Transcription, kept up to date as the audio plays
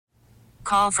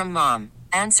call from mom.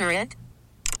 Answer it.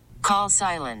 Call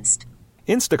silenced.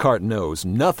 Instacart knows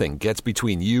nothing gets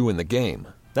between you and the game.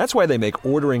 That's why they make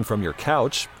ordering from your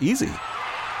couch easy.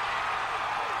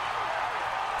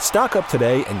 Stock up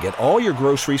today and get all your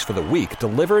groceries for the week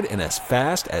delivered in as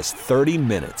fast as 30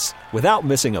 minutes without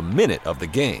missing a minute of the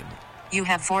game. You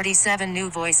have 47 new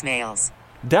voicemails.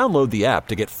 Download the app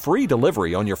to get free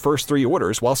delivery on your first 3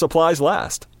 orders while supplies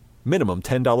last. Minimum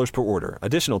 $10 per order.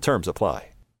 Additional terms apply.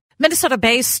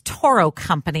 Minnesota-based Toro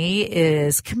Company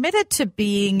is committed to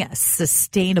being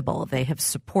sustainable. They have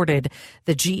supported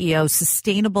the GEO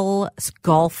Sustainable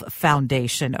Golf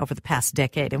Foundation over the past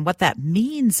decade. And what that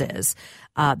means is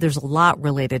there's a lot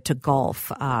related to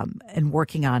golf and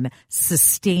working on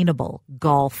sustainable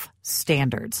golf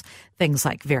standards. Things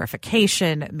like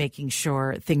verification, making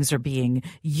sure things are being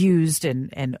used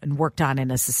and worked on in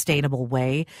a sustainable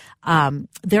way.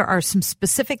 There are some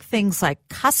specific things like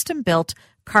custom-built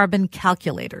carbon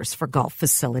calculators for golf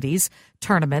facilities,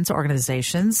 tournaments,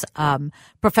 organizations.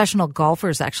 Professional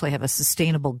golfers actually have a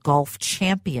sustainable golf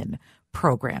champion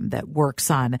program that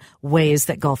works on ways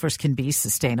that golfers can be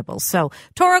sustainable. So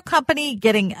Toro Company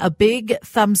getting a big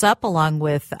thumbs up along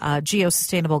with GEO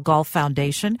Sustainable Golf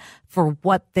Foundation for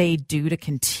what they do to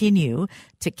continue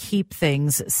to keep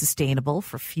things sustainable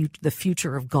for the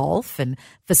future of golf and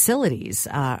facilities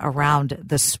around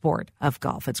the sport of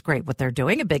golf. It's great what they're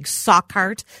doing. A big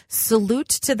Sawkar salute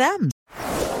to them.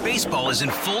 Baseball is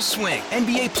in full swing.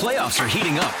 NBA playoffs are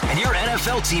heating up, and your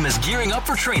NFL team is gearing up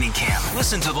for training camp.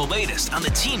 Listen to the latest on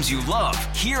the teams you love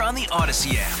here on the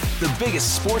Odyssey app. The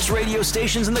biggest sports radio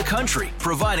stations in the country,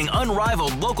 providing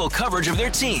unrivaled local coverage of their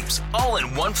teams, all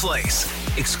in one place.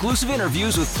 Exclusive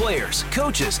interviews with players,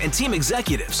 coaches, and team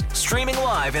executives, streaming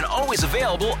live and always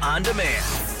available on demand.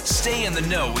 Stay in the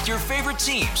know with your favorite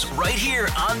teams right here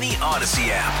on the Odyssey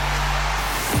app.